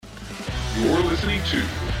You're listening to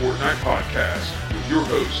the Fortnite Podcast with your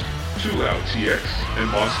hosts, Too Loud TX and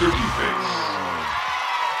Monster Defense.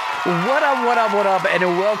 What up, and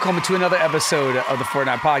welcome to another episode of the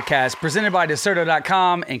Fortnite Podcast presented by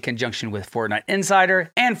Deserto.com in conjunction with Fortnite Insider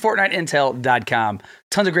and FortniteIntel.com.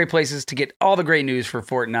 Tons of great places to get all the great news for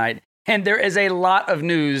Fortnite. And there is a lot of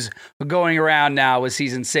news going around now with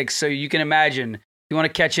Season 6, so you can imagine if you want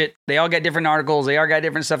to catch it, they all got different articles, they all got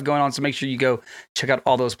different stuff going on, so make sure you go check out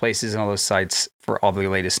all those places and all those sites for all the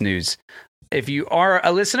latest news. If you are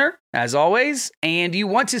a listener, as always, and you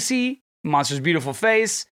want to see Monster's beautiful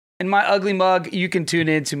face and my ugly mug, you can tune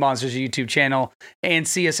in to Monster's YouTube channel and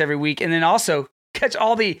see us every week. And then also catch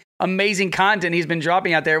all the amazing content he's been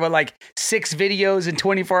dropping out there with like 6 videos in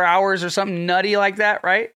 24 hours or something nutty like that,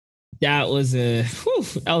 right? That was a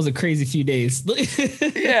crazy few days.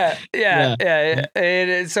 Yeah.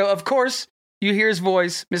 And so, of course, you hear his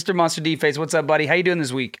voice, Mr. Monster D-Face. What's up, buddy? How you doing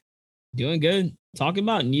this week? Doing good. Talking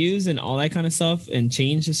about news and all that kind of stuff and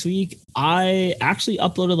change this week. I actually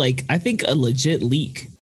uploaded I think a legit leak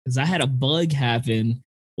because I had a bug happen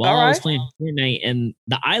while I was playing Fortnite, and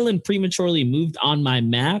the island prematurely moved on my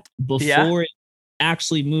map before it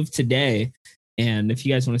actually moved today. And if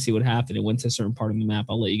you guys want to see what happened, it went to a certain part of the map.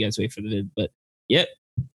 I'll let you guys wait for the vid. But yep,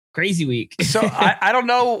 crazy week. So I don't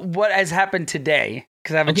know what has happened today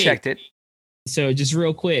because I haven't checked it. So just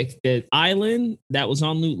real quick, the island that was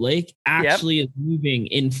on Loot Lake actually is moving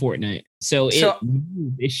in Fortnite. So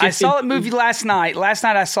I saw it move last night. Last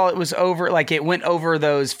night I saw it was over, like it went over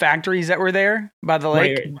those factories that were there by the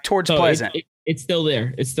lake towards Pleasant. It's still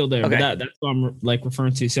there. It's still there. Okay. But that's what I'm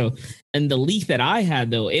referring to. So, and the leak that I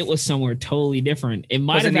had though, it was somewhere totally different. It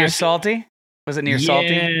might have near Salty. Was it near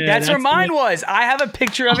Salty? That's where mine was. I have a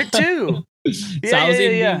picture of it too. So I was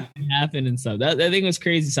able to happen and stuff. That thing was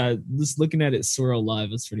crazy. So I was looking at it swirl live.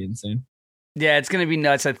 It's pretty insane. Yeah, it's gonna be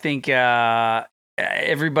nuts. I think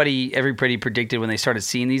everybody predicted when they started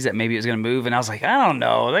seeing these that maybe it was gonna move, and I was like, I don't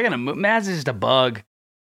know, they're gonna move. That's just a bug.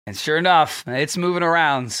 And sure enough, it's moving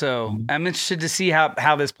around. So I'm interested to see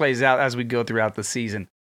how this plays out as we go throughout the season.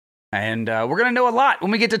 And we're going to know a lot when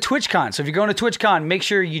we get to TwitchCon. So if you're going to TwitchCon, make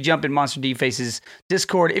sure you jump in Monster D-Face's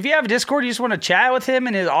Discord. If you have a Discord, you just want to chat with him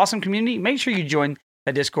and his awesome community, make sure you join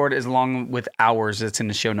that Discord along with ours that's in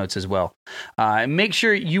the show notes as well. And make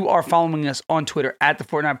sure you are following us on Twitter at the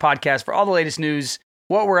Fortnite Podcast for all the latest news,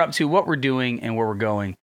 what we're up to, what we're doing, and where we're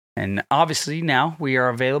going. And obviously now we are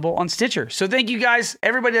available on Stitcher. So thank you guys,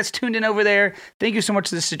 everybody that's tuned in over there. Thank you so much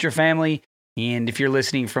to the Stitcher family. And if you're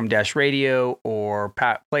listening from Dash Radio or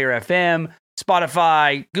Player FM,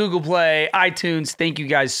 Spotify, Google Play, iTunes, thank you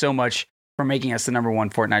guys so much for making us the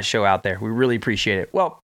 #1 Fortnite show out there. We really appreciate it.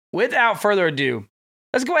 Well, without further ado,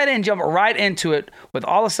 let's go ahead and jump right into it with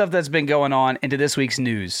all the stuff that's been going on into this week's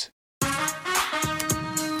news.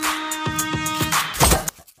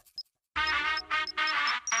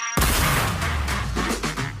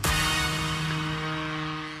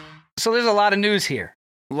 So there's a lot of news here.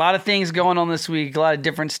 A lot of things going on this week, a lot of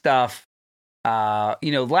different stuff.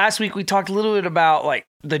 Last week we talked a little bit about like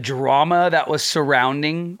the drama that was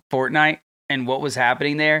surrounding Fortnite and what was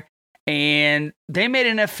happening there. And they made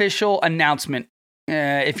an official announcement,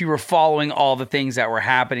 if you were following all the things that were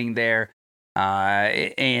happening there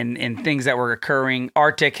and things that were occurring.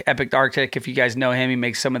 Epic Arctic, if you guys know him, he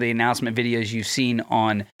makes some of the announcement videos you've seen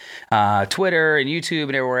on Twitter and YouTube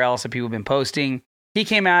and everywhere else that people have been posting. He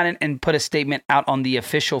came out and put a statement out on the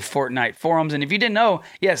official Fortnite forums. And if you didn't know,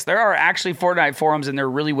 yes, there are actually Fortnite forums, and they're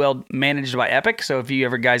really well managed by Epic. So if you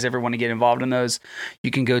guys ever want to get involved in those, you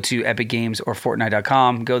can go to Epic Games or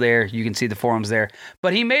Fortnite.com. Go there. You can see the forums there.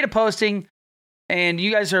 But he made a posting, and you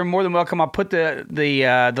guys are more than welcome. I'll put the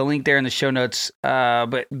link there in the show notes.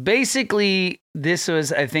 But basically, this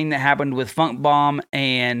was a thing that happened with Funk Bomb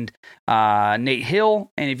and Nate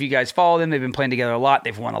Hill. And if you guys follow them, they've been playing together a lot.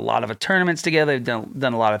 They've won a lot of tournaments together. They've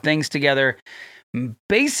done a lot of things together.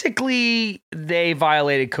 Basically, they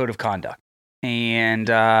violated code of conduct. And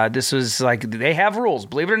this was like, they have rules.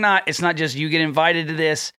 Believe it or not, it's not just you get invited to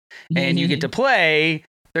this and you get to play.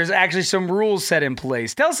 There's actually some rules set in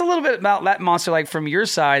place. Tell us a little bit about that, Monster, like from your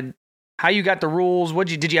side, how you got the rules.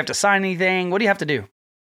 Did you have to sign anything? What do you have to do?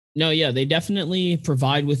 No, yeah, they definitely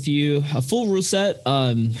provide with you a full rule set.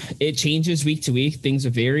 It changes week to week. Things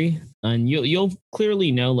vary, and you'll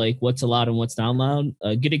clearly know like what's allowed and what's not allowed.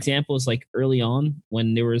 A good example is like early on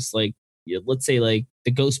when there was like, let's say like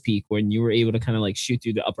the Ghost Peak, when you were able to kind of like shoot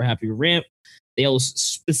through the upper half of your ramp. They'll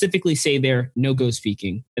specifically say there, no ghost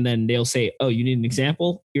peeking. And then they'll say, oh, you need an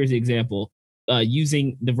example? Here's the example.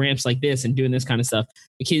 Using the ramps like this and doing this kind of stuff,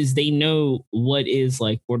 because they know what is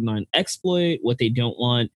like borderline exploit, what they don't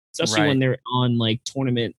want, especially when they're on like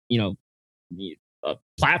tournament, a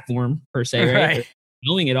platform per se, right? Right. They're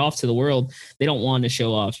showing it off to the world. They don't want to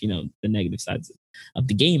show off, the negative sides of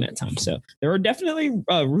the game at times. So there are definitely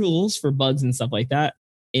rules for bugs and stuff like that.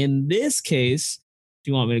 In this case, if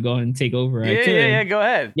you want me to go ahead and take over, I could. Yeah, go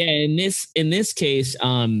ahead. Yeah, in this case,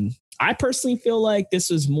 I personally feel like this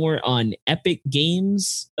was more on Epic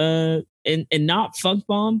Games and not Funk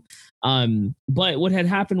Bomb. But what had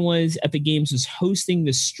happened was Epic Games was hosting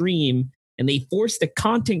the stream and they forced the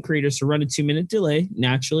content creators to run a 2-minute delay,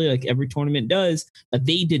 naturally, like every tournament does, but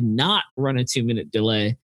they did not run a 2-minute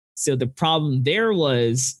delay. So the problem there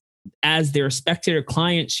was, as their spectator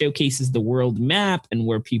client showcases the world map and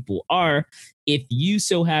where people are, if you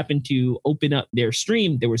so happen to open up their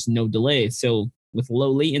stream, there was no delay. So with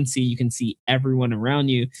low latency, you can see everyone around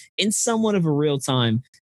you in somewhat of a real time.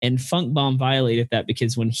 And Funk Bomb violated that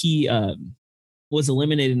because when he was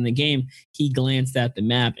eliminated in the game, he glanced at the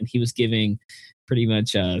map and he was giving pretty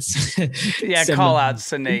much call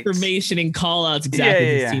outs and information and call outs exactly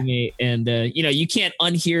to his teammate. And you can't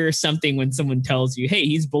unhear something when someone tells you, hey,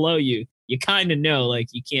 he's below you. You kind of know, like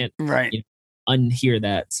you can't unhear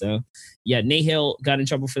that. So yeah, Nahil got in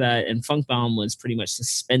trouble for that, and Funk Bomb was pretty much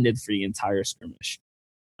suspended for the entire skirmish.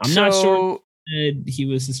 I'm not sure he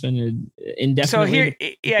was suspended indefinitely.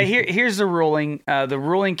 So here's the ruling. The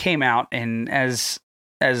ruling came out, and as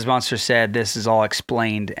Monster said, this is all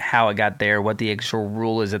explained how it got there, what the actual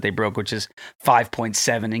rule is that they broke, which is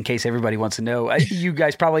 5.7. In case everybody wants to know, you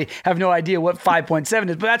guys probably have no idea what 5.7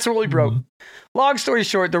 is, but that's the rule he broke. Long story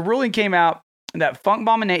short, the ruling came out that Funk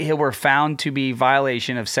Bomb and Nate Hill were found to be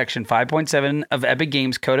violation of Section 5.7 of Epic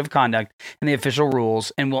Games Code of Conduct and the official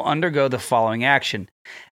rules, and will undergo the following action.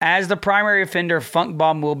 As the primary offender, Funk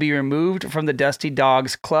Bomb will be removed from the Dusty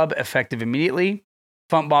Dogs Club effective immediately.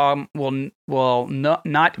 Funk Bomb will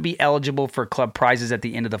not be eligible for club prizes at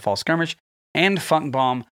the end of the fall skirmish, and Funk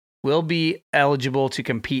Bomb will be eligible to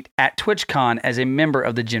compete at TwitchCon as a member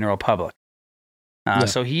of the general public.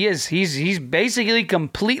 So he's basically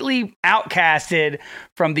completely outcasted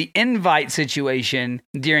from the invite situation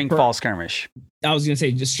during fall skirmish. I was going to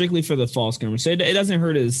say just strictly for the fall skirmish. So it doesn't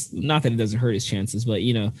hurt not that it doesn't hurt his chances, but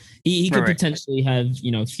he could potentially have,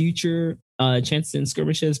 future chances in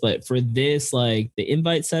skirmishes. But for this, like the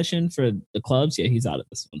invite session for the clubs, he's out of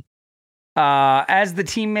this one. As the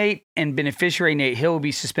teammate and beneficiary, Nate Hill will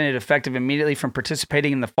be suspended effective immediately from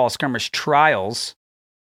participating in the fall skirmish trials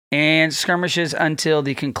and skirmishes until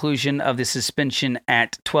the conclusion of the suspension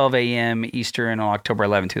at 12 a.m. Eastern on October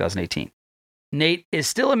 11, 2018. Nate is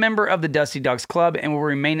still a member of the Dusty Dogs Club and will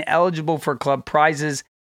remain eligible for club prizes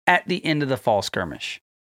at the end of the fall skirmish.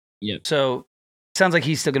 Yep. So sounds like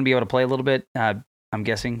he's still going to be able to play a little bit. I'm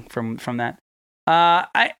guessing from that.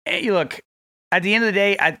 Look, at the end of the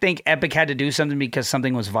day, I think Epic had to do something because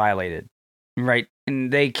something was violated, right?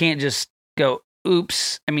 And they can't just go,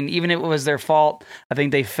 oops. I mean, even if it was their fault, I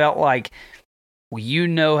think they felt like,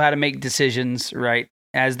 well, how to make decisions, right?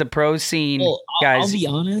 As the pro scene, guys. I'll be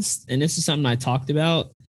honest, and this is something I talked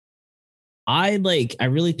about. I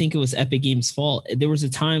really think it was Epic Games' fault. There was a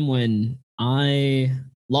time when I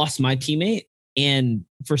lost my teammate, and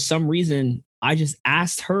for some reason, I just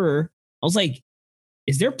asked her, I was like,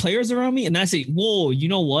 is there players around me? And I said, whoa, you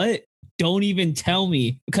know what? Don't even tell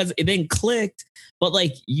me, because it then clicked. But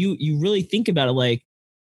you really think about it, like,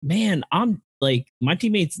 man, I'm like, my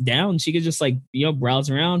teammate's down. She could just browse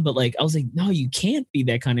around. But I was like, no, you can't be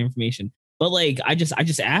that kind of information. But I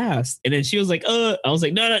just asked. And then she was like, I was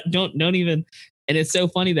like, no, don't even. And it's so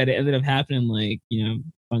funny that it ended up happening like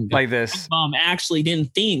this. Mom actually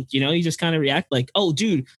didn't think, he just kind of react like, oh,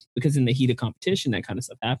 dude, because in the heat of competition, that kind of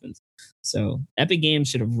stuff happens. So Epic Games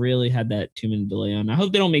should have really had that 2-minute delay on. I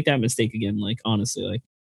hope they don't make that mistake again. Honestly,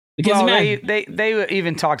 because they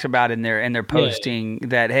even talked about in their posting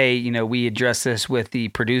that, hey, we address this with the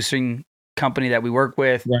producing company that we work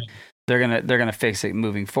with. Right. They're gonna fix it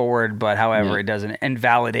moving forward. But however, it doesn't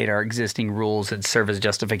invalidate our existing rules and serve as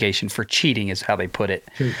justification for cheating, is how they put it.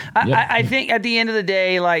 I think at the end of the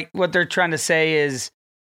day, what they're trying to say is,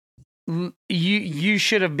 you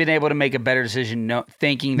should have been able to make a better decision,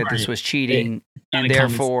 thinking that this was cheating, and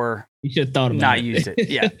therefore you should have thought about not used it.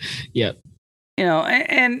 Yeah, yeah.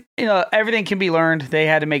 And everything can be learned. They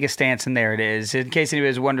had to make a stance, and there it is. In case anybody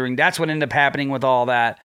was wondering, that's what ended up happening with all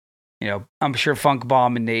that. I'm sure Funk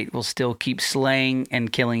Bomb and Nate will still keep slaying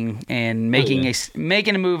and killing and making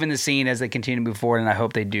a move in the scene as they continue to move forward, and I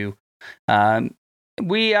hope they do.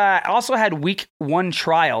 We also had week 1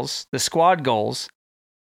 trials, the squad goals,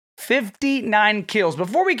 59 kills.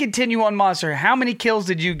 Before we continue on, Monster, how many kills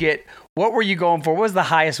did you get? What were you going for? What was the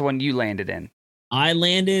highest one you landed in? I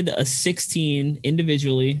landed a 16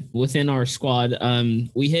 individually within our squad.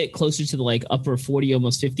 We hit closer to the like upper 40,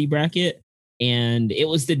 almost 50 bracket. And it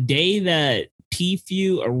was the day that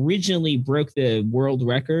TFU originally broke the world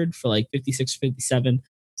record for like 56, 57.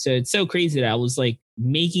 So it's so crazy that I was like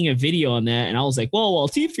making a video on that. And I was like, well, while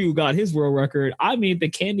TFU got his world record, I made the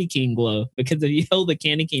Candy Cane glow, because if you hold the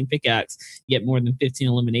Candy Cane pickaxe, you get more than 15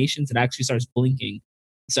 eliminations. It actually starts blinking.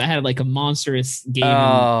 So I had like a monstrous game.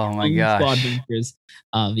 Oh my gosh.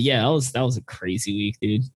 Yeah, that was a crazy week,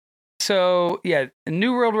 dude. So yeah, a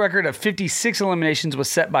new world record of 56 eliminations was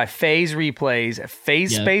set by FaZe Replays,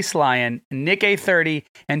 FaZe Space Lion, Nick A30,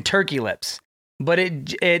 and Turkey Lips. But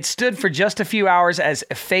it stood for just a few hours as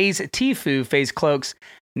FaZe Tfue, FaZe Cloaks,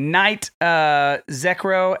 Knight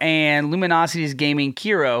Zekro, and Luminosity's Gaming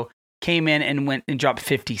Kiro came in and went and dropped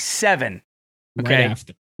 57. Okay. Right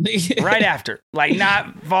after. Right after, like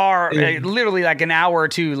not far, literally like an hour or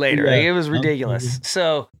two later. Like, it was ridiculous.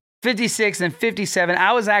 So 56 and 57.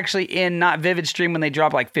 I was actually in Not Vivid stream when they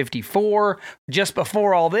dropped like 54 just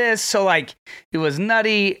before all this. So like it was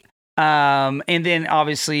nutty. And then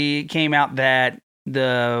obviously came out that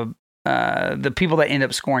the people that end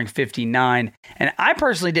up scoring 59, and I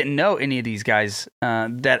personally didn't know any of these guys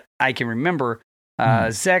that I can remember.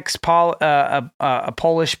 Zex, a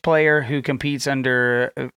Polish player who competes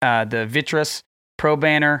under the Vitrus Pro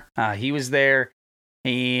banner. He was there,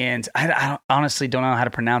 and I honestly don't know how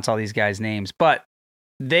to pronounce all these guys' names, but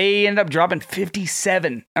they ended up dropping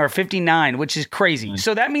 57 or 59, which is crazy.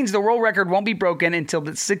 So that means the world record won't be broken until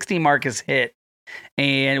the 60 mark is hit,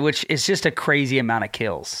 and which is just a crazy amount of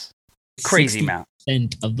kills. Crazy amount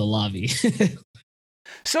of the lobby.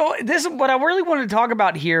 So this, what I really wanted to talk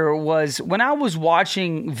about here was when I was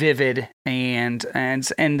watching Vivid and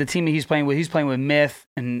the team that he's playing with Myth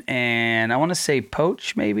and I want to say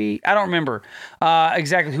Poach, maybe. I don't remember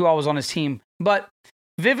exactly who I was on his team, but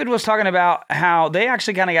Vivid was talking about how they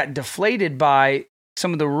actually kind of got deflated by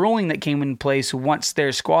some of the ruling that came in place once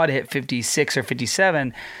their squad hit 56 or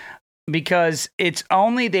 57, because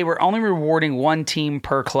they were only rewarding one team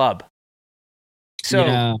per club. So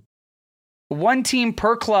yeah. One team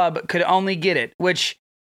per club could only get it, which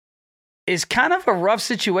is kind of a rough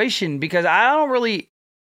situation, because I don't really...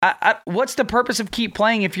 what's the purpose of keep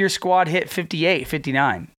playing if your squad hit 58,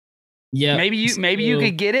 59? Yeah. Maybe you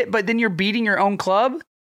could get it, but then you're beating your own club.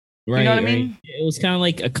 Right, you know what I mean? It was kind of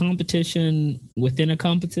like a competition within a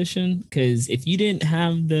competition, because if you didn't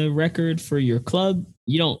have the record for your club,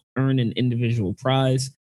 you don't earn an individual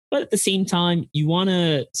prize. But at the same time, you want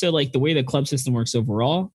to... So like the way the club system works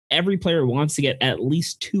overall, every player wants to get at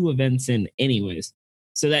least 2 events in anyways,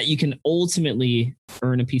 so that you can ultimately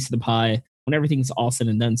earn a piece of the pie when everything's all said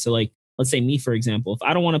and done. So like, let's say me, for example, if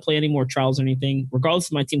I don't want to play any more trials or anything, regardless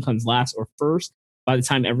if my team comes last or first, by the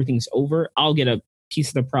time everything's over, I'll get a piece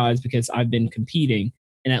of the prize because I've been competing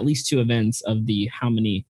in at least 2 events of the how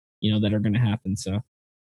many, that are going to happen. So,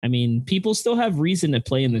 I mean, people still have reason to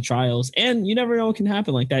play in the trials, and you never know what can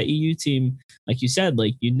happen. Like that EU team, like you said,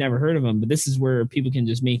 like you'd never heard of them, but this is where people can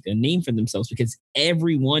just make a name for themselves because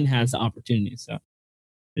everyone has the opportunity. So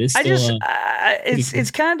it is still, it's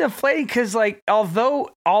kind of deflating, because like, although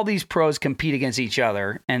all these pros compete against each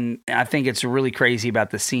other, and I think it's really crazy about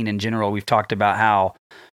the scene in general. We've talked about how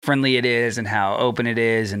friendly it is and how open it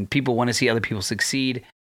is, and people want to see other people succeed,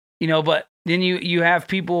 but then you have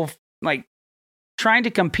people like trying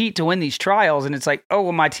to compete to win these trials, and it's like, oh,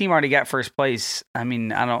 well, my team already got first place. I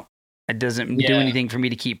mean, it doesn't do anything for me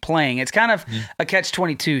to keep playing. It's kind of a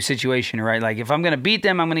catch-22 situation, right? Like if I'm going to beat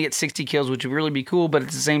them, I'm going to get 60 kills, which would really be cool. But at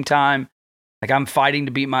the same time, like I'm fighting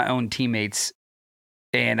to beat my own teammates,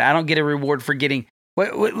 and I don't get a reward for getting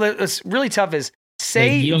what's really tough is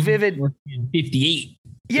say like Vivid 58.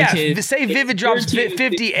 Yeah, say Vivid drops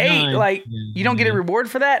 58, like you don't get a reward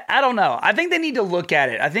for that. I don't know. I think they need to look at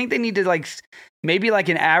it. I think they need to like maybe like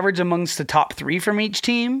an average amongst the top 3 from each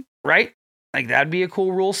team, right? Like that'd be a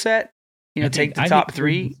cool rule set. Take the top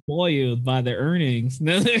 3. Spoiled by the earnings.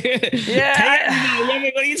 Yeah.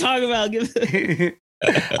 What are you talking about?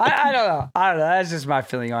 I don't know. That's just my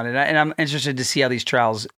feeling on it, and I'm interested to see how these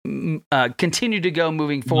trials continue to go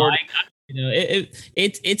moving forward.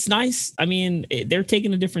 It's nice. I mean, they're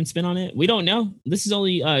taking a different spin on it. We don't know. This is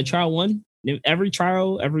only trial 1. Every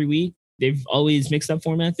trial, every week, they've always mixed up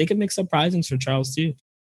formats. They can mix up prizings for trials too.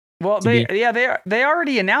 Well, they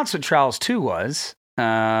already announced what trials 2 was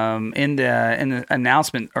in the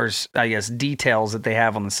announcement, or I guess details that they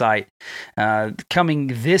have on the site. Coming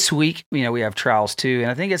this week, we have trials 2,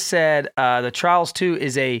 and I think it said the trials 2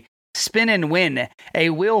 is a Spin and Win. A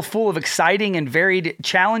wheel full of exciting and varied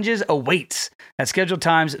challenges awaits. At scheduled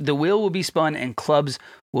times, the wheel will be spun and clubs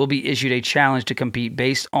will be issued a challenge to compete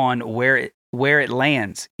based on where it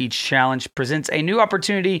lands. Each challenge presents a new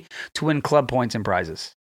opportunity to win club points and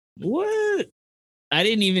prizes. What? I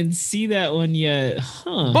didn't even see that one yet.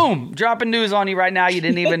 Huh. Boom! Dropping news on you right now. You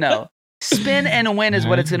didn't even know. Spin and Win is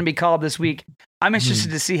what it's going to be called this week. I'm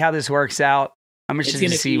interested to see how this works out. I'm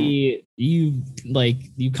interested to see. You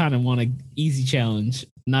kind of want an easy challenge,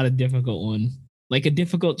 not a difficult one. Like a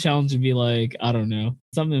difficult challenge would be like, I don't know,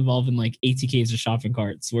 something involving like ATKs or shopping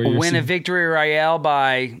carts. Where win a victory royale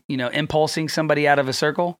by, impulsing somebody out of a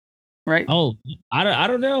circle, right? Oh, I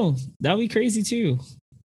don't know. That would be crazy too.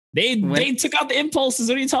 They took out the impulses.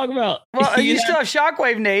 What are you talking about? Well, you still have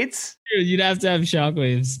shockwave nades. You'd have to have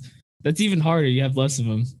shockwaves. That's even harder. You have less of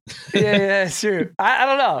them. Yeah, that's true. I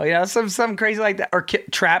don't know. Some crazy like that. Or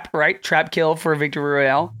trap, right? Trap kill for a victory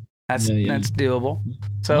royale. That's doable.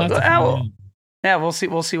 So we'll see.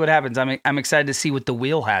 We'll see what happens. I'm excited to see what the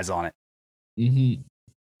wheel has on it. Mm-hmm.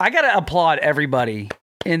 I gotta applaud everybody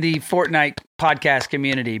in the Fortnite podcast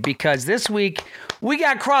community because this week we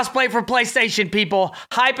got crossplay for PlayStation. People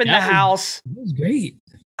hype in the house. That was great.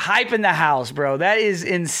 Hype in the house, bro. That is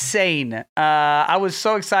insane. I was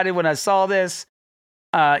so excited when I saw this.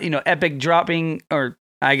 Epic dropping, or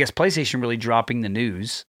I guess PlayStation really dropping the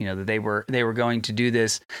news, that they were going to do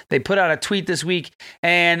this. They put out a tweet this week,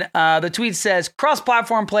 and the tweet says,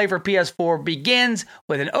 cross-platform play for PS4 begins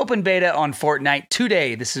with an open beta on Fortnite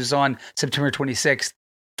today. This is on September 26th.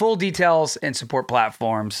 Full details and support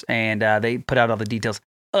platforms, and they put out all the details.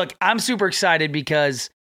 Look, I'm super excited because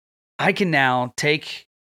I can now take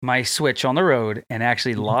my Switch on the road and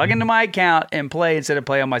actually log into my account and play instead of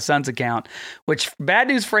play on my son's account, which bad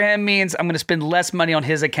news for him means I'm going to spend less money on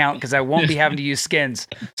his account because I won't be having to use skins.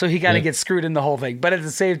 So he kind of gets screwed in the whole thing. But at the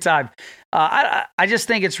same time, I just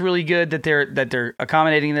think it's really good that they're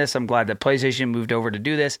accommodating this. I'm glad that PlayStation moved over to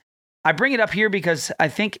do this. I bring it up here because I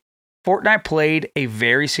think Fortnite played a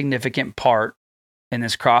very significant part in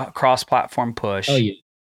this cross-platform push. Oh, yeah.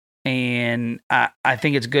 And I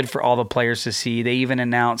think it's good for all the players to see. They even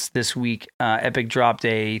announced this week, Epic dropped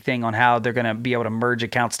a thing on how they're going to be able to merge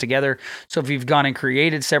accounts together. So if you've gone and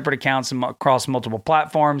created separate accounts across multiple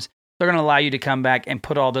platforms, they're going to allow you to come back and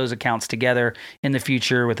put all those accounts together in the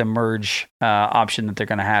future with a merge option that they're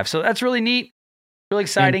going to have. So that's really neat, really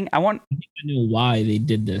exciting. I know why they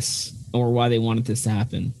did this or why they wanted this to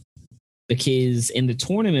happen. Because in the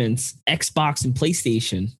tournaments, Xbox and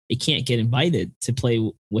PlayStation, they can't get invited to play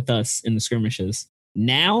with us in the skirmishes.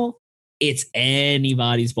 Now, it's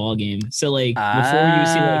anybody's ball game. So, like, before you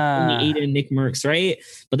see, like, Aiden, Nick Merckx, right?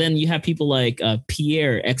 But then you have people like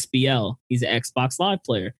Pierre, XBL. He's an Xbox Live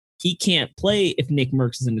player. He can't play if Nick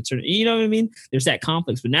Merckx is in the tournament. You know what I mean? There's that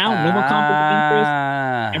conflict. But now, no more conflict of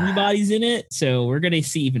interest. Everybody's in it. So we're going to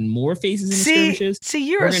see even more faces in the skirmishes. See,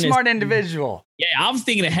 you're a smart individual. Yeah, I was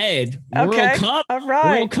thinking ahead. Okay. World Cup. All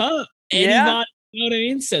right. World Cup. Anybody, you know what I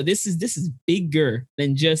mean? So this is bigger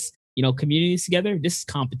than just, communities together. This is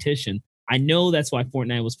competition. I know that's why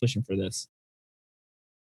Fortnite was pushing for this.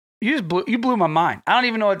 You blew my mind. I don't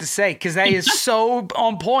even know what to say because that is so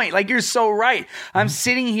on point. Like, you're so right. I'm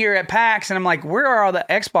sitting here at PAX and I'm like, where are all the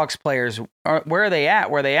Xbox players? Where are they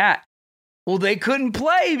at? Where are they at? Well, they couldn't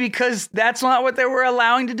play because that's not what they were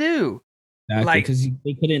allowing to do. Exactly, because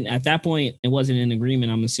they couldn't at that point. It wasn't an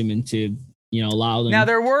agreement. I'm assuming to allow them. Now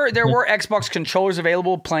there were Xbox controllers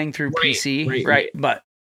available playing through PC, right? But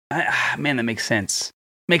man, that makes sense.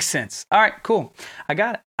 Makes sense. All right, cool. I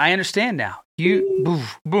got it. I understand now. You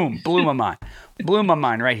boom, blew my mind. Blew my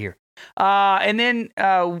mind right here. And then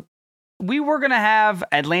we were gonna have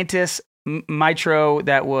Atlantis Mitro,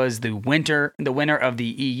 that was the winner of the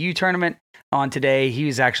EU tournament on today. He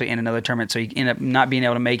was actually in another tournament, so he ended up not being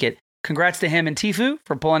able to make it. Congrats to him and Tifu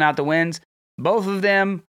for pulling out the wins. Both of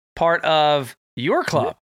them part of your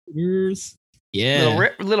club. Yeah.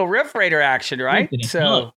 Little Rift Raider action, right?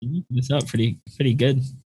 So this up pretty good.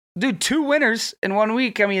 Dude, 2 winners in 1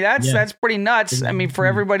 week. I mean, that's pretty nuts. I mean, for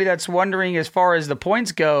everybody that's wondering as far as the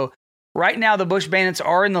points go, right now the Bush Bandits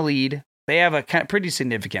are in the lead. They have a pretty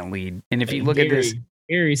significant lead. And if you look at this,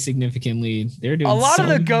 very significant lead. They're doing a lot of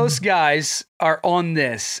the Ghost guys are on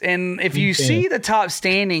this. And if you see the top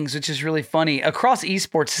standings, which is really funny, across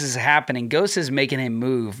esports this is happening. Ghost is making a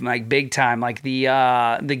move like big time. Like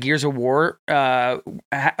the Gears of War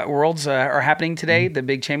worlds are happening today. The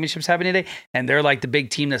big championships happening today. And they're like the big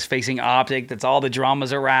team that's facing Optic. That's all the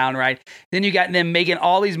dramas around, right? Then you got them making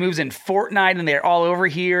all these moves in Fortnite and they're all over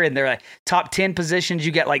here and they're like top 10 positions.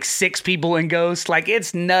 You got like 6 people in Ghost. Like,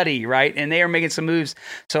 it's nutty, right? And they are making some moves.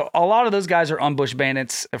 So a lot of those guys are on Bush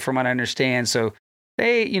Bandits, from what I understand. So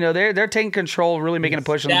they're taking control, really making a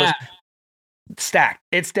push on the Bush. Stacked.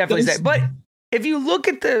 It's definitely stacked. But if you look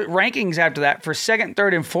at the rankings after that for second,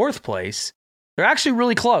 third, and fourth place, they're actually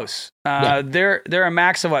really close. They're a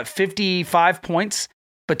max of 55 points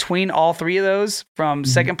between all three of those from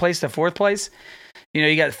second place to fourth place.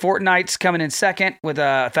 You got Fortnite's coming in second with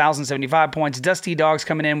 1,075 points. Dusty Dogs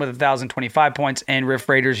coming in with 1,025 points, and Riff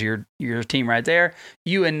Raiders, your team right there.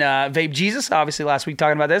 You and Vape Jesus, obviously last week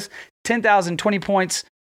talking about this, 10,020 points,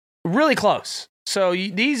 really close. So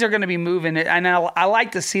these are going to be moving. And I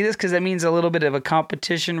like to see this because that means a little bit of a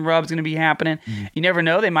competition rub's going to be happening. You never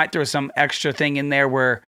know. They might throw some extra thing in there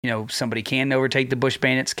where, somebody can overtake the Bush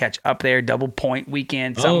Bandits, catch up there, double point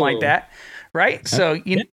weekend, something like that. Right? So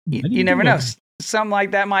you never know. Something like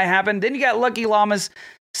that might happen. Then you got Lucky Llamas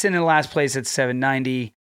sitting in last place at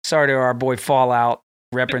 790. Sorry to our boy Fallout,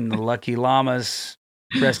 repping the Lucky Llamas.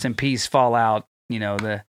 Rest in peace, Fallout.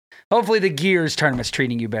 Hopefully the Gears tournament's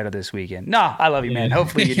treating you better this weekend. No, I love you, man.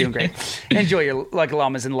 Hopefully you're doing great. Enjoy your Lucky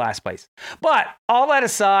Llamas in last place. But all that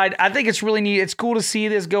aside, I think it's really neat. It's cool to see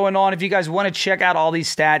this going on. If you guys want to check out all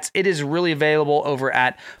these stats, it is really available over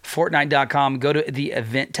at Fortnite.com. Go to the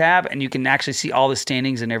event tab, and you can actually see all the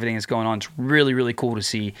standings and everything that's going on. It's really, really cool to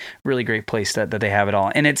see. Really great place that they have it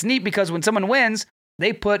all. And it's neat because when someone wins,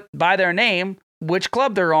 they put by their name which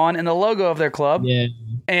club they're on and the logo of their club. Yeah.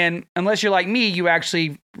 And unless you're like me, you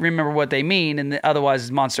actually remember what they mean. And otherwise,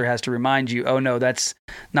 Monster has to remind you, oh, no, that's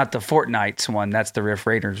not the Fortnite's one. That's the Riff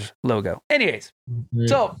Raiders logo. Anyways,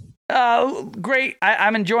 so great.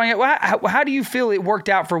 I'm enjoying it. How do you feel it worked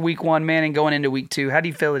out for week one, man, and going into week two? How do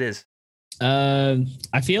you feel it is?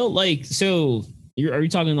 I feel like, so... Are you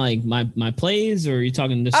talking like my plays, or are you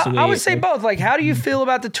talking this? I would say both. Like, how do you feel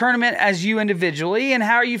about the tournament as you individually, and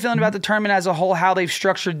how are you feeling about the tournament as a whole? How they've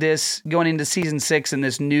structured this going into season 6 and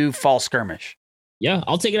this new fall skirmish? Yeah,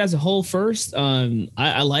 I'll take it as a whole first.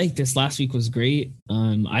 I like this. Last week was great.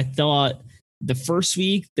 I thought the first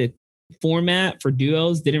week the format for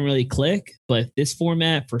duos didn't really click, but this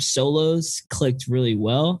format for solos clicked really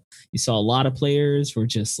well. You saw a lot of players were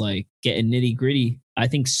just like getting nitty gritty. I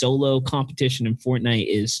think solo competition in Fortnite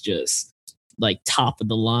is just like top of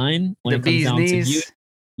the line when it comes down to view.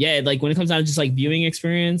 Yeah, like when it comes down to just like viewing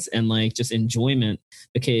experience and like just enjoyment,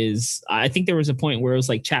 because I think there was a point where it was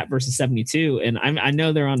like chat versus 72, and I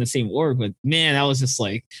know they're on the same org, but man, that was just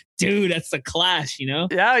like, dude, that's the clash,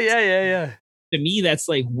 Yeah. To me, that's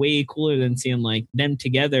like way cooler than seeing like them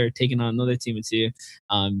together taking on another team of two.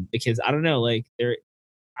 Because I don't know, like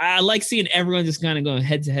I like seeing everyone just kind of going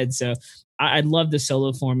head to head. So I love the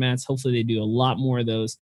solo formats. Hopefully they do a lot more of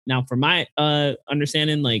those. Now, for my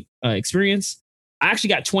understanding, like experience, I actually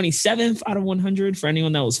got 27th out of 100 for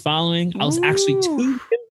anyone that was following. I was actually 2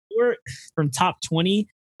 short from top 20.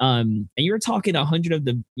 And you were talking 100 of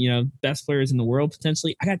the best players in the world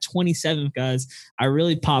potentially. I got 27th, guys. I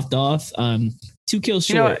really popped off. 2 kills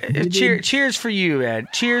short. Cheers for you, Ed.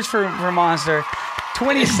 Cheers for Monster.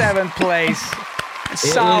 27th place.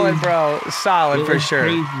 Solid, bro. Solid for sure.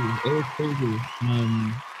 Crazy. It was crazy.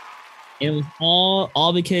 It was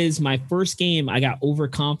all because my first game, I got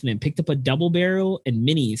overconfident, picked up a double barrel and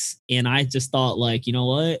minis. And I just thought like, you know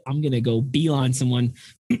what? I'm going to go beeline someone.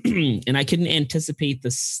 And I couldn't anticipate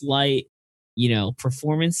the slight,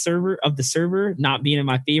 performance server not being in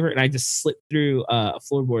my favorite. And I just slipped through a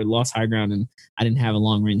floorboard, lost high ground, and I didn't have a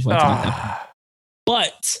long range weapon.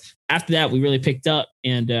 But after that, we really picked up,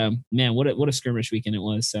 and man, what a skirmish weekend it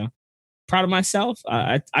was. So proud of myself.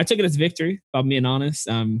 I took it as victory, if I'm being honest.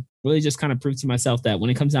 Really just kind of proved to myself that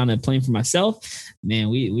when it comes down to playing for myself, man,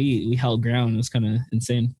 we held ground. It was kind of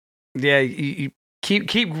insane. Yeah, you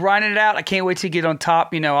keep grinding it out. I can't wait to get on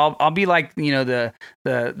top. I'll be like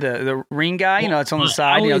the ring guy. It's on the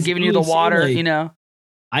side. Giving you the water.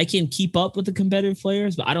 I can keep up with the competitive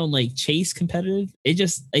players, but I don't like chase competitive. It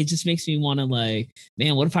just makes me want to like,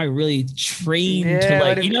 man, what if I really train to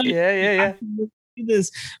like, yeah. Do this,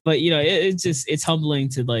 but it's humbling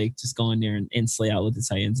to like just go in there and slay out with the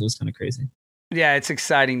Titans. It was kind of crazy. Yeah, it's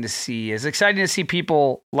exciting to see. It's exciting to see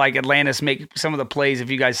people like Atlantis make some of the plays. If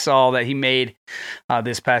you guys saw that he made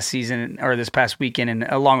this past season or this past weekend, and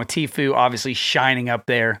along with Tfue, obviously shining up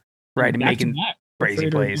there, right, and making crazy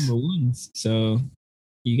plays. So.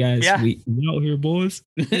 You guys, we out here, boys.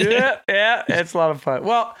 yeah, it's a lot of fun.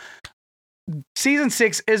 Well, season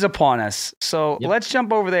 6 is upon us, so let's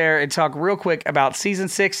jump over there and talk real quick about season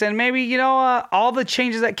 6 and maybe all the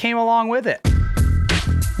changes that came along with it.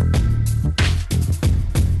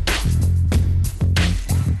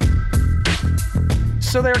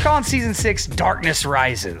 So they were calling season 6 Darkness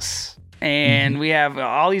Rises. And we have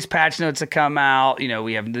all these patch notes that come out.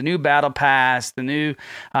 We have the new battle pass, the new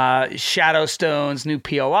shadow stones, new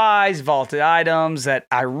POIs, vaulted items that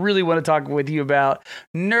I really want to talk with you about.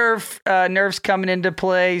 Nerfs coming into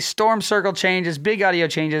play, storm circle changes, big audio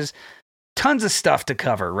changes, tons of stuff to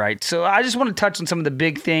cover, right? So I just want to touch on some of the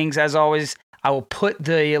big things. As always, I will put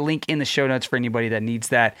the link in the show notes for anybody that needs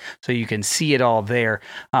that so you can see it all there.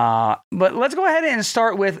 But let's go ahead and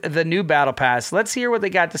start with the new Battle Pass. Let's hear what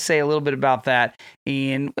they got to say a little bit about that,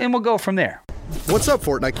 and we'll go from there. What's up,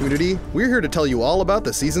 Fortnite community? We're here to tell you all about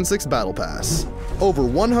the Season 6 Battle Pass. Over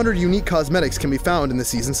 100 unique cosmetics can be found in the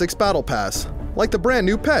Season 6 Battle Pass, like the brand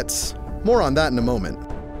new pets. More on that in a moment.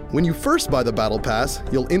 When you first buy the Battle Pass,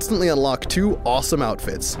 you'll instantly unlock 2 awesome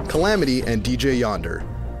outfits, Calamity and DJ Yonder.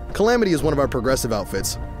 Calamity is one of our progressive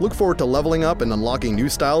outfits. Look forward to leveling up and unlocking new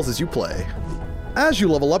styles as you play. As you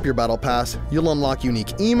level up your Battle Pass, you'll unlock unique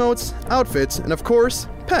emotes, outfits, and of course,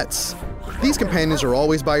 pets. These companions are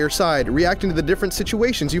always by your side, reacting to the different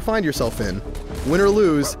situations you find yourself in. Win or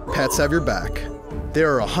lose, pets have your back.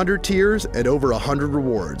 There are 100 tiers and over 100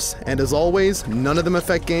 rewards, and as always, none of them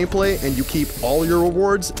affect gameplay and you keep all your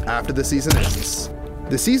rewards after the season ends.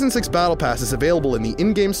 The Season 6 Battle Pass is available in the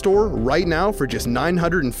in-game store right now for just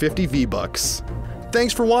 950 V-Bucks.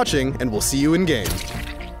 Thanks for watching, and we'll see you in-game.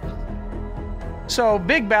 So,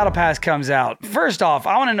 big Battle Pass comes out. First off,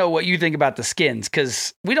 I want to know what you think about the skins,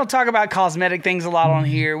 because we don't talk about cosmetic things a lot on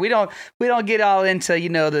here. We don't get all into,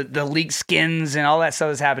 the leaked skins and all that stuff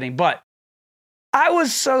that's happening. But I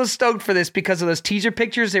was so stoked for this because of those teaser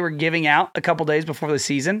pictures they were giving out a couple days before the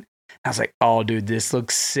season. I was like, oh, dude, this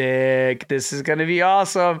looks sick. This is going to be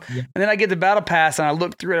awesome. Yeah. And then I get the Battle Pass and I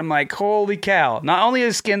look through it. I'm like, holy cow. Not only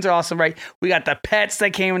the skins are awesome, right? We got the pets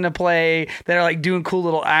that came into play that are like doing cool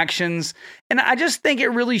little actions. And I just think it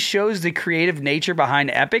really shows the creative nature behind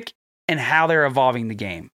Epic and how they're evolving the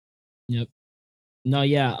game. Yep. No,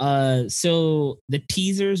 yeah. So the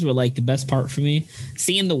teasers were like the best part for me.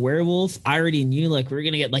 Seeing the werewolf, I already knew like we're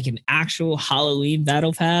going to get like an actual Halloween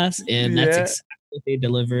Battle Pass. And that's exactly what they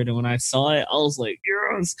delivered. And when I saw it, I was like,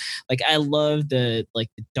 yes. Like I love the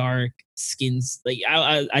dark skins. Like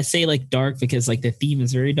I say like dark because like the theme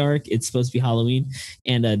is very dark. It's supposed to be Halloween,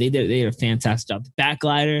 and they did a fantastic job. The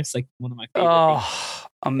backglider, it's like one of my favorite things.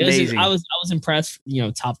 Amazing. I was impressed,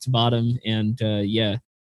 top to bottom, and yeah.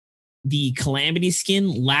 The Calamity skin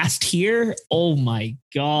last year, oh my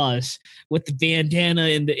gosh, with the bandana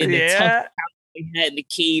and the tough head and the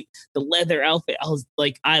cape, the leather outfit. I was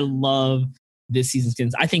like, I love this season's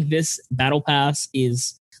skins. I think this Battle Pass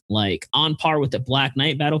is like on par with the Black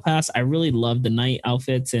Knight Battle Pass. I really love the Knight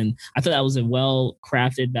outfits, and I thought that was a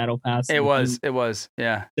well-crafted Battle Pass. It was,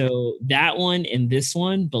 yeah. So that one and this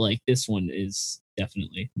one, but like this one is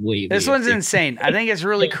definitely way. This one's insane. I think it's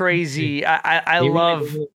really crazy. I love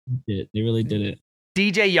it. They really did it.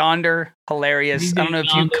 DJ Yonder, hilarious. I don't know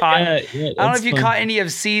if you caught. I don't know if you caught any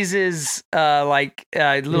of C's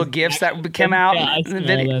little gifs that came out. Yeah, I saw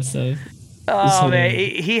that stuff. Oh man,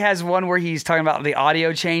 he has one where he's talking about the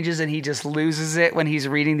audio changes and he just loses it when he's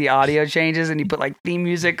reading the audio changes, and he put like theme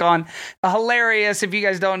music on. Hilarious. If you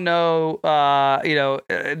guys don't know,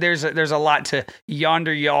 there's a lot to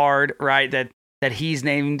Yonder Yard, right? That he's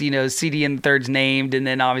named, CD and Third's named, and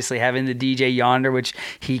then obviously having the DJ Yonder, which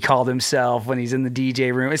he called himself when he's in the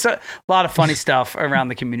DJ room. It's a lot of funny stuff around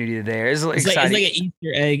the community there. It's exciting. It's like an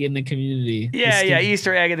Easter egg in the community. Yeah,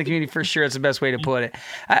 Easter egg in the community for sure. It's the best way to put it.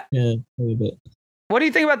 Yeah, a little bit. What do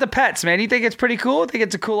you think about the pets, man? Do you think it's pretty cool? Think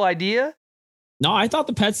it's a cool idea? No, I thought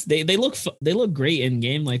the pets they look great in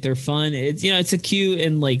game. Like they're fun. It's it's a cute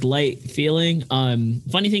and like light feeling.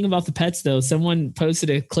 Funny thing about the pets though, someone posted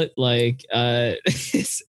a clip like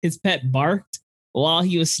his pet barked while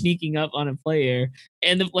he was sneaking up on a player,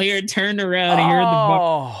 and the player turned around and heard the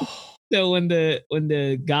bark. So when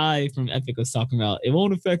the guy from Epic was talking about it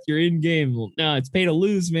won't affect your in game. Well, no, it's pay to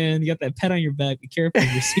lose, man. You got that pet on your back. Be careful.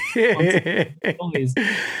 Always.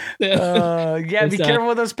 Be careful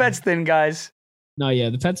with those pets, then, guys. No, yeah,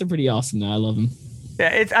 the pets are pretty awesome though. I love them.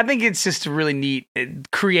 Yeah, I think it's just really neat,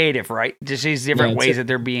 creative, right? Just these different ways that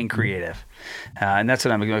they're being creative, and that's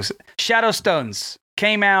what I'm going to. Shadow Stones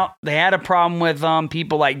came out. They had a problem with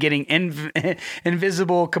people like getting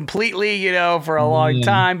invisible completely, for a long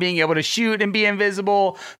time, being able to shoot and be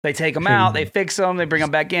invisible. They take them out, they fix them, they bring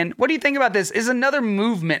them back in. What do you think about this? Is another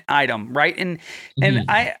movement item, right? And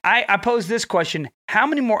I pose this question: how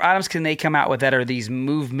many more items can they come out with that are these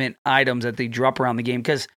movement items that they drop around the game?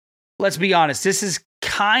 Because let's be honest, this is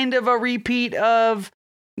kind of a repeat of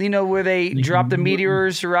where they dropped the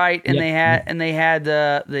meteors, right? And they had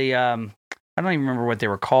the I don't even remember what they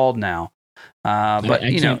were called now. But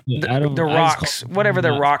the rocks, whatever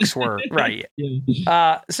the rocks were, right?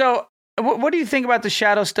 So what do you think about the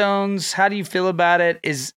Shadow Stones? How do you feel about it?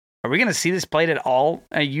 Are we going to see this played at all,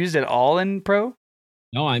 used at all in Pro?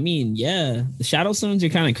 No, I mean, yeah, the Shadow Stones are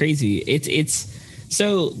kind of crazy. It's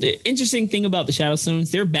so the interesting thing about the Shadow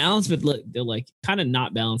Stones, they're balanced, but they're like kind of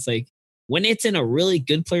not balanced. Like when it's in a really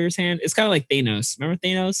good player's hand, it's kind of like Thanos. Remember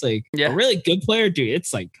Thanos? Like a really good player, dude,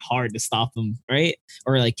 it's like hard to stop them, right?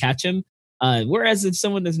 Or like catch him. Whereas if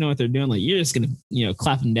someone doesn't know what they're doing, like you're just gonna,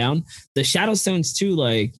 clap them down. The Shadow Stones too,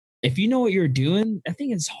 like if you know what you're doing, I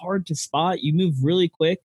think it's hard to spot. You move really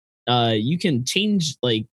quick. You can change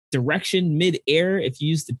like direction mid-air if you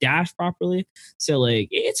use the dash properly. So like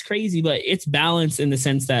it's crazy, but it's balanced in the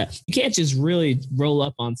sense that you can't just really roll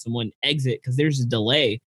up on someone, exit, because there's a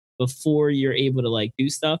delay before you're able to like do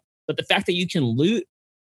stuff. But the fact that you can loot,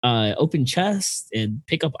 open chests and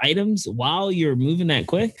pick up items while you're moving that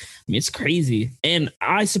quick, I mean, it's crazy. And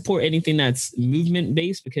I support anything that's movement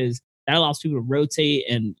based because that allows people to rotate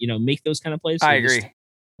and make those kind of plays. So I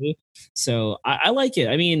agree. So I like it.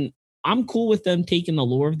 I mean, I'm cool with them taking the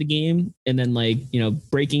lore of the game and then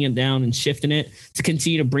breaking it down and shifting it to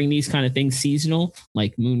continue to bring these kind of things seasonal,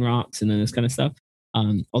 like moon rocks and then this kind of stuff.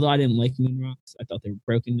 Although I didn't like moon rocks, I thought they were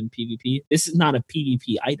broken in PvP. This is not a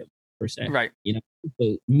PvP item per se, right?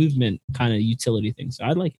 The movement kind of utility thing. So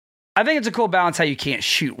I like it. I think it's a cool balance how you can't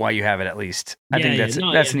shoot while you have it, at least. I think that's a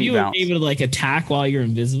neat balance. If you were able to like attack while you're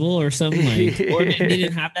invisible or something, or if they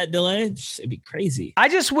didn't have that delay, it'd be crazy. I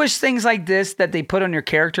just wish things like this that they put on your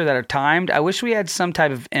character that are timed, I wish we had some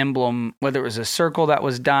type of emblem, whether it was a circle that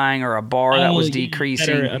was dying or a bar that was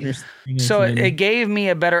decreasing. So it gave me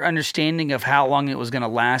a better understanding of how long it was going to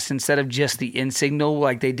last instead of just the end signal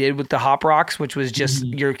like they did with the hop rocks, which was just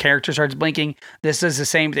your character starts blinking. This is the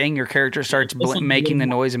same thing. Your character starts making the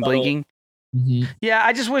noise and blinking. Yeah,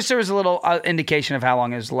 I just wish there was a little indication of how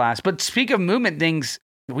long it was last. But speak of movement things,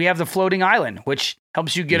 we have the floating island, which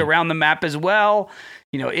helps you get around the map as well.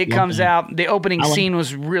 It comes out. The opening scene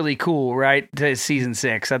was really cool, right? To season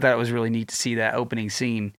 6. I thought it was really neat to see that opening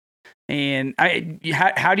scene. And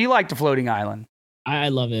how do you like the floating island? I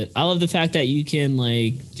love it. I love the fact that you can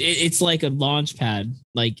it's like a launch pad,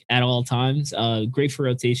 like at all times. Great for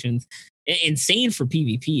rotations. Insane for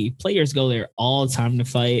PvP. Players go there all the time to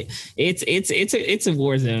fight. It's a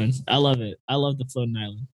war zone. I love it. I love the floating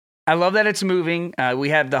island. I love that it's moving. We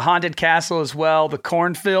have the haunted castle as well. The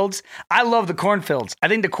cornfields. I love the cornfields. I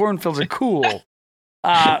think the cornfields are cool.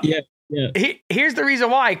 Here's the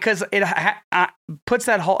reason why, because it puts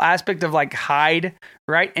that whole aspect of like hide,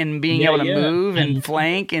 right, and being able to move and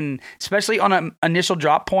flank, and especially on initial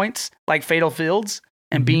drop points like Fatal Fields,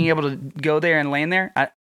 and being able to go there and land there.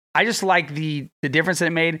 I just like the difference that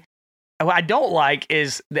it made. What I don't like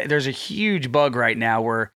is that there's a huge bug right now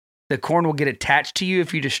where the corn will get attached to you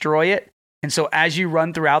if you destroy it. And so as you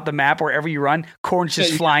run throughout the map, wherever you run, corn's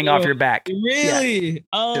just flying off your back. Really? Yeah.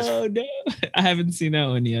 Oh, no. I haven't seen that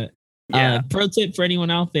one yet. Yeah. Pro tip for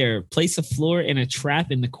anyone out there, place a floor and a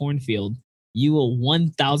trap in the cornfield. You will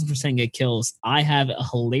 1000% get kills. I have a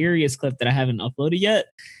hilarious clip that I haven't uploaded yet.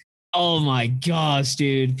 Oh my gosh,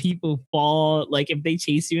 dude. People fall. Like if they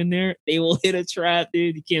chase you in there, they will hit a trap,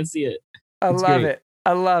 dude. You can't see it. I love it.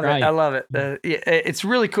 I love it. It's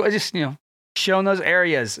really cool. Just, showing those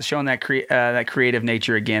areas, showing that creative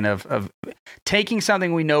nature again of taking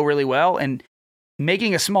something we know really well and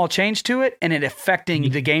making a small change to it and it affecting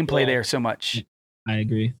the gameplay there so much. I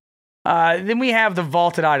agree. Then we have the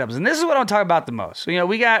vaulted items, and this is what I'm talking about the most. So,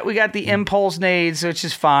 we got the impulse nades, which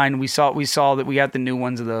is fine. We saw that we got the new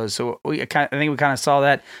ones of those. So I think we kind of saw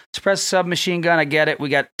that. Suppressed submachine gun, I get it. We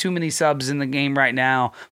got too many subs in the game right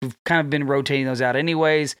now. We've kind of been rotating those out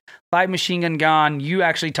anyways. Light machine gun gone. You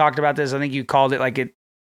actually talked about this. I think you called it like it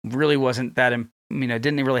really wasn't that.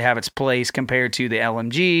 Didn't really have its place compared to the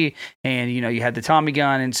LMG, and you had the Tommy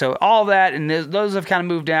gun, and so all that, and those have kind of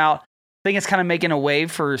moved out. I think it's kind of making a way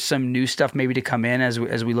for some new stuff maybe to come in as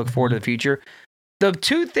we look forward to the future. The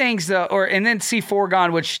two things, and then C4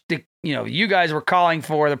 gone, which you guys were calling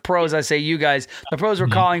for. The pros, I say you guys, the pros were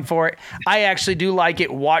calling for it. I actually do like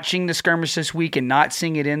it watching the skirmish this week and not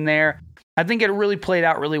seeing it in there. I think it really played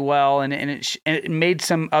out really well, and it made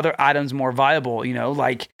some other items more viable.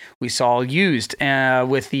 Like we saw used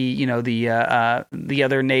with the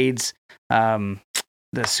other nades.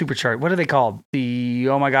 The supercharge. What are they called?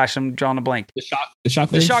 Oh my gosh, I'm drawing a blank. The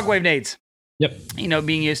shockwave nades. Yep.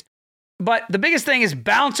 Being used. But the biggest thing is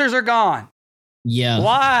bouncers are gone. Yeah.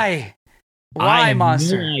 Why? Why,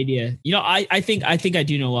 Monster? No idea. I think I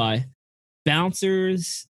do know why.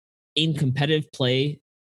 Bouncers in competitive play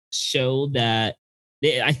show that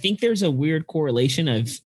I think there's a weird correlation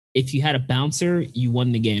of if you had a bouncer, you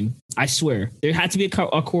won the game. I swear. There had to be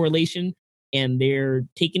a correlation, and they're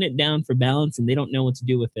taking it down for balance, and they don't know what to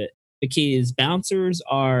do with it. Because bouncers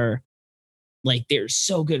are like, they're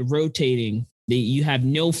so good rotating. You have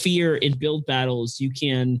no fear in build battles. You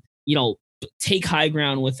can, take high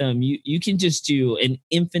ground with them. You can just do an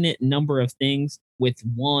infinite number of things with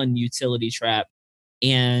one utility trap.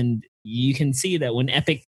 And you can see that when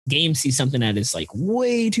Epic Games see something that is like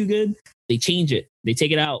way too good, they change it. They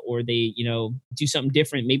take it out, or they, do something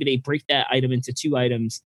different. Maybe they break that item into 2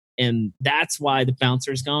 items. And that's why the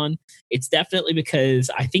bouncer's gone. It's definitely because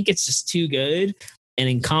I think it's just too good. And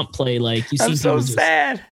in comp play, like, you see, I'm so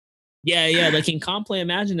sad. Yeah. Like in comp play,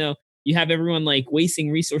 imagine though, you have everyone like wasting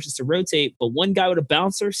resources to rotate, but one guy with a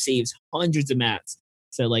bouncer saves hundreds of mats.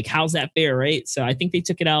 So like, how's that fair, right? So I think they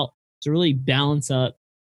took it out to really balance up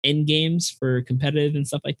end games for competitive and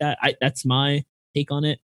stuff like that. That's my take on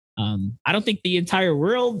it. I don't think the entire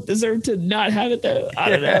world deserved to not have it though. I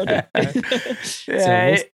don't know.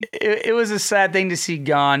 Yeah, it was a sad thing to see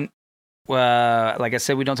gone. Like I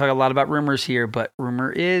said, we don't talk a lot about rumors here, but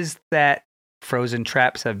rumor is that frozen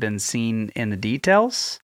traps have been seen in the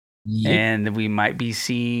details. Yep. And we might be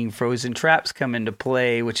seeing frozen traps come into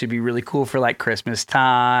play, which would be really cool for like Christmas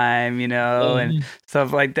time, and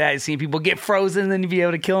stuff like that. Seeing people get frozen and then be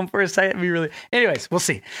able to kill them for a second would be really. Anyways, we'll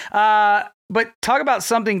see. But talk about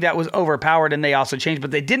something that was overpowered and they also changed,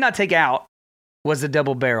 but they did not take out, was the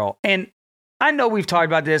double barrel. And I know we've talked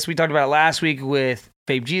about this. We talked about it last week with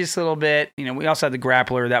Fabe Jesus a little bit. We also had the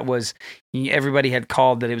grappler that was, everybody had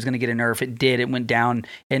called that it was going to get a nerf. It did. It went down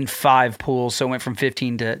in 5 pools. So it went from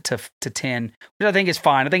 15 to 10, which I think is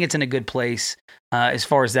fine. I think it's in a good place as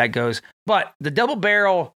far as that goes. But the double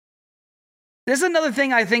barrel, this is another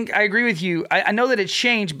thing I think I agree with you. I know that it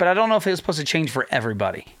changed, but I don't know if it was supposed to change for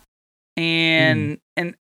everybody. And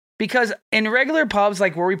because in regular pubs,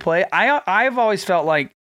 like where we play, I've always felt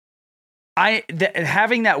like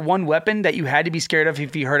having that one weapon that you had to be scared of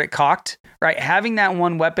if you heard it cocked, right? Having that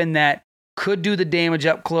one weapon that could do the damage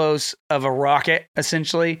up close of a rocket,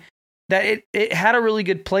 essentially, that it had a really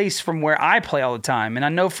good place from where I play all the time. And I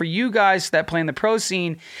know for you guys that play in the pro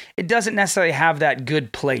scene, it doesn't necessarily have that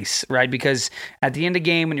good place, right? Because at the end of the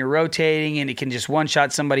game, when you're rotating and it can just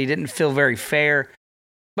one-shot somebody, it didn't feel very fair.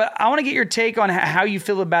 But I want to get your take on how you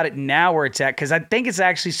feel about it now where it's at, because I think it's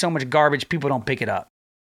actually so much garbage, people don't pick it up.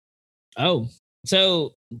 Oh,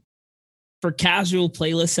 so for casual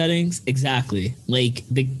playlist settings, exactly. Like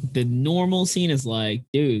the normal scene is like,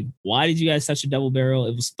 dude, why did you guys touch a double barrel?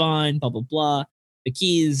 It was fun, blah, blah, blah. The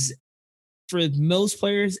key is, for most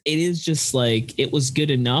players, it is just like, it was good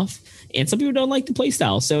enough. And some people don't like the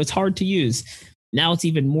playstyle, so it's hard to use. Now it's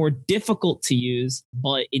even more difficult to use,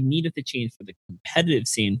 but it needed to change for the competitive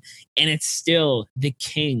scene. And it's still the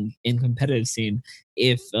king in competitive scene.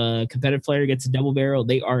 If a competitive player gets a double barrel,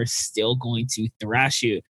 they are still going to thrash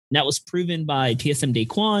you. And that was proven by TSM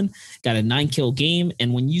Daquan, got a 9-kill game.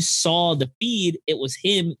 And when you saw the feed, it was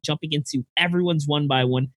him jumping into everyone's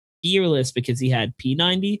 1x1 fearless because he had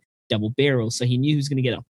P90, double barrel. So he knew he was going to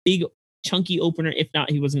get a big chunky opener. If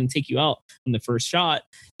not, he was going to take you out from the first shot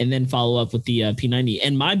and then follow up with the P90.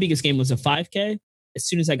 And my biggest game was a 5K. As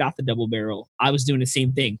soon as I got the double barrel, I was doing the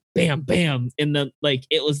same thing. Bam, bam. And it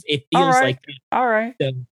feels like that. All right.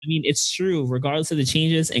 So, it's true. Regardless of the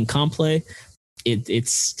changes in comp play,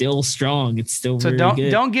 it's still strong. It's still really good.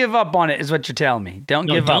 Don't give up on it is what you're telling me. Don't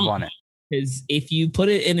give up on it. Because if you put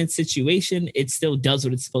it in its situation, it still does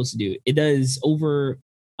what it's supposed to do. It does over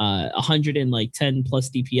 110 plus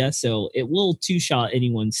DPS, so it will 2-shot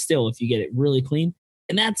anyone still if you get it really clean.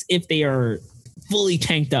 And that's if they are fully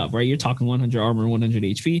tanked up, right? You're talking 100 armor, 100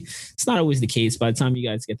 HP. It's not always the case. By the time you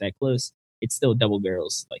guys get that close, it's still double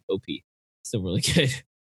barrels, like OP. Still really good.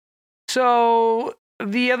 So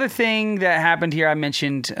the other thing that happened here I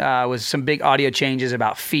mentioned was some big audio changes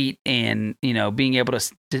about feet and, being able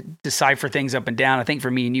to decipher things up and down. I think for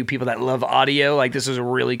me and you, people that love audio, like this was a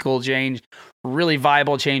really cool change, really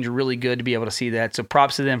viable change, really good to be able to see that. So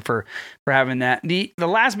props to them for having that. The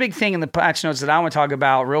last big thing in the patch notes that I want to talk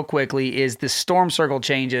about real quickly is the storm circle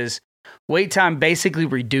changes. Wait time basically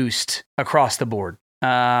reduced across the board.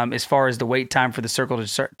 As far as the wait time for the circle to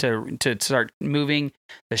start moving,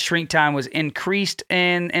 the shrink time was increased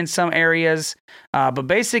in some areas, but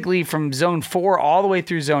basically from zone 4 all the way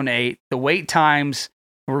through zone 8, the wait times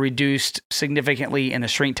were reduced significantly and the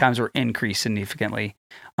shrink times were increased significantly.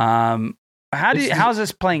 How's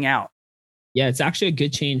this playing out? Yeah, it's actually a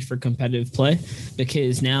good change for competitive play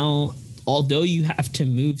because now, although you have to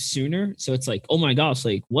move sooner, so it's like, oh my gosh,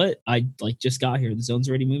 like what? I just got here. The zone's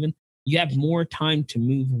already moving. You have more time to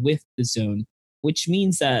move with the zone. which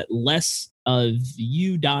means that less of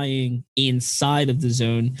you dying inside of the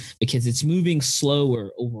zone because it's moving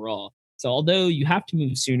slower overall. So although you have to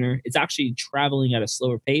move sooner, it's actually traveling at a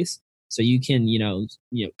slower pace. So you can,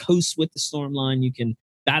 coast with the storm line. You can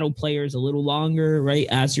battle players a little longer, right,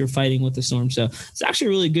 as you're fighting with the storm. So it's actually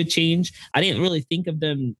a really good change. I didn't really think of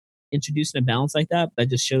them introducing a balance like that, but that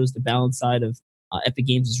just shows the balance side of Epic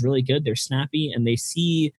Games is really good. They're snappy and they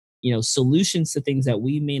see solutions to things that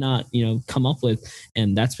we may not come up with,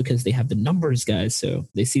 and that's because they have the numbers, guys. So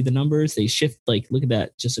they see the numbers, they shift, like look at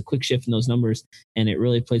that, just a quick shift in those numbers, and it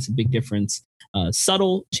really plays a big difference.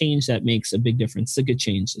 Subtle change that makes a big difference. It's a good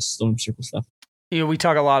change, the storm circle stuff. We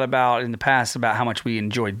talk a lot about in the past about how much we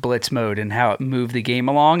enjoyed blitz mode and how it moved the game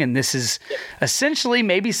along, and this is essentially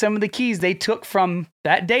maybe some of the keys they took from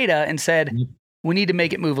that data and said, we need to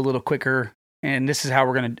make it move a little quicker, and this is how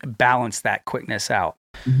we're going to balance that quickness out.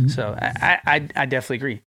 Mm-hmm. So I definitely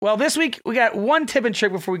agree. Well, this week we got one tip and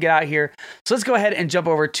trick before we get out here. So let's go ahead and jump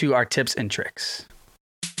over to our tips and tricks.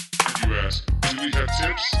 If you ask, do we have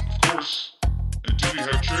tips? Of course. And do we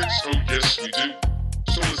have tricks? Oh, yes, we do.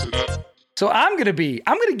 So listen up. So I'm gonna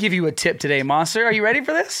give you a tip today, Monster. Are you ready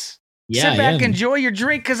for this? Yeah. Sit back, enjoy your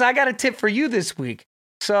drink, because I got a tip for you this week.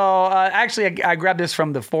 So actually, I grabbed this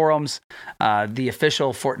from the forums, the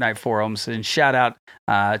official Fortnite forums, and shout out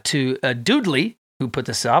to Doodley, who put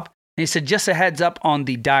this up. And he said, just a heads up on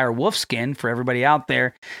the dire wolf skin for everybody out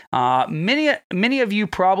there. Many of you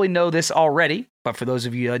probably know this already, but for those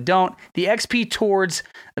of you that don't, the XP towards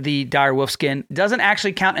the dire wolf skin doesn't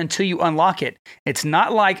actually count until you unlock it. It's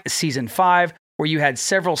not like Season 5, where you had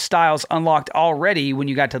several styles unlocked already when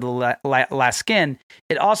you got to the last skin.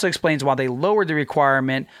 It also explains why they lowered the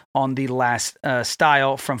requirement on the last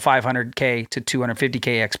style from 500k to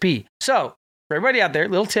 250k XP. So, for everybody out there,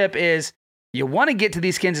 little tip is, you want to get to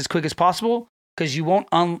these skins as quick as possible, because you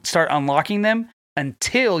won't start unlocking them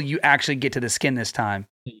until you actually get to the skin this time.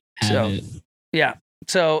 So, yeah.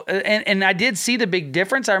 So, and I did see the big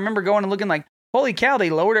difference. I remember going and looking like, holy cow, they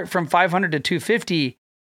lowered it from 500 to 250,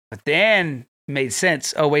 but then made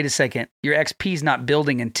sense. Oh, wait a second. Your XP is not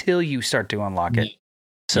building until you start to unlock it.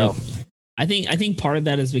 So I think part of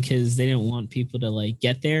that is because they didn't want people to like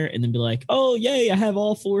get there and then be like, oh yay, I have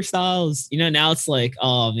all 4 styles. Now it's like,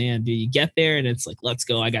 oh man, do you get there and it's like, let's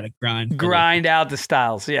go. I got to grind out the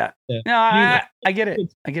styles. Yeah. No, I get it.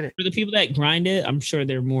 I get it. For the people that grind it, I'm sure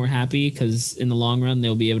they're more happy because in the long run,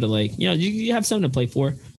 they'll be able to you have something to play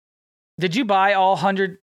for. Did you buy all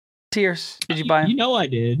 100 tiers? Did you buy them? I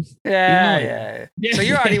did. Yeah. So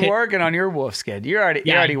you're already working on your wolf skin. You're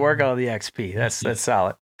already working on the XP. That's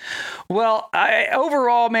solid. Well,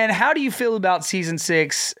 overall, man, how do you feel about Season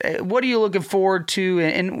 6? What are you looking forward to?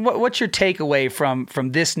 And what's your takeaway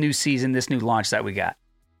from this new season, this new launch that we got?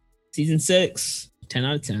 Season 6, 10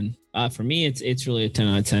 out of 10. For me, it's really a 10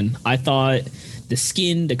 out of 10. I thought the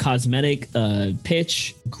skin, the cosmetic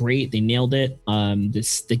pitch, great. They nailed it.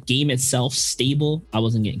 The game itself, stable. I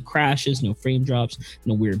wasn't getting crashes, no frame drops,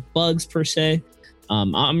 no weird bugs per se.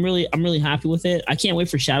 I'm really happy with it. I can't wait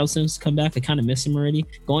for Shadow Sims to come back. I kind of miss him already.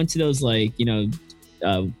 Going to those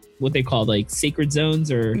what they call like sacred zones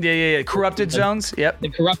or corrupted zones. Yep, the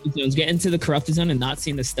corrupted zones. Getting to the corrupted zone and not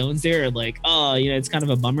seeing the stones there, like it's kind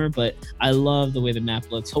of a bummer. But I love the way the map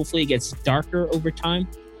looks. Hopefully, it gets darker over time.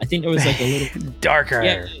 I think there was like a little darker.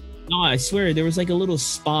 Yeah, no, I swear there was like a little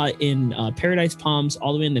spot in Paradise Palms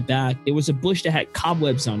all the way in the back. There was a bush that had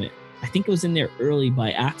cobwebs on it. I think it was in there early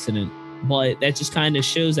by accident. But that just kind of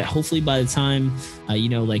shows that hopefully by the time,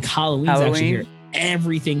 like Halloween's actually here,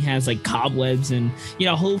 everything has like cobwebs and,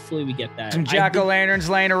 hopefully we get that. Some jack-o'-lanterns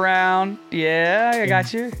laying around. Yeah, I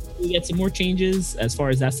got you. We get some more changes as far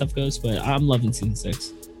as that stuff goes, but I'm loving Season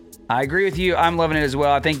 6. I agree with you. I'm loving it as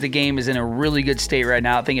well. I think the game is in a really good state right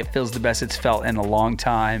now. I think it feels the best it's felt in a long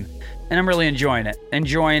time. And I'm really enjoying it.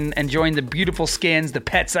 Enjoying the beautiful skins, the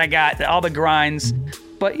pets I got, all the grinds.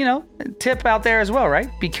 But, tip out there as well, right?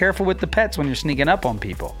 Be careful with the pets when you're sneaking up on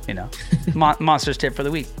people, Monsters tip for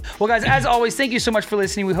the week. Well, guys, as always, thank you so much for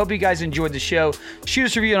listening. We hope you guys enjoyed the show. Shoot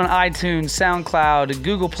us a review on iTunes, SoundCloud,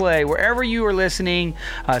 Google Play, wherever you are listening,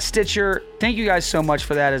 Stitcher. Thank you guys so much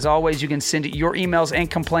for that. As always, you can send your emails and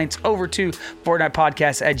complaints over to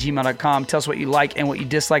FortnitePodcast@gmail.com. Tell us what you like and what you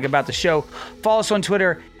dislike about the show. Follow us on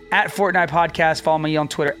Twitter at Fortnite Podcast. Follow me on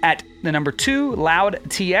Twitter at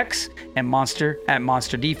 @2LoudTX and Monster at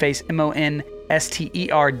MonsterDface,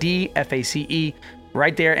 MonsterDface,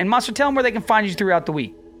 right there. And Monster, tell them where they can find you throughout the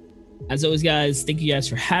week. As always, guys, thank you guys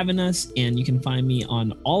for having us. And you can find me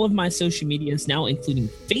on all of my social medias now, including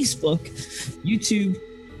Facebook, YouTube,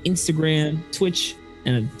 Instagram, Twitch,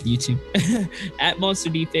 and YouTube at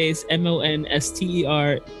MonsterDface,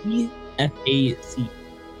 MonsterDface. FAC.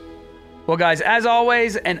 Well, guys, as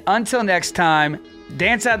always, and until next time,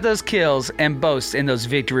 dance out those kills and boast in those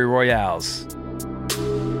victory royales.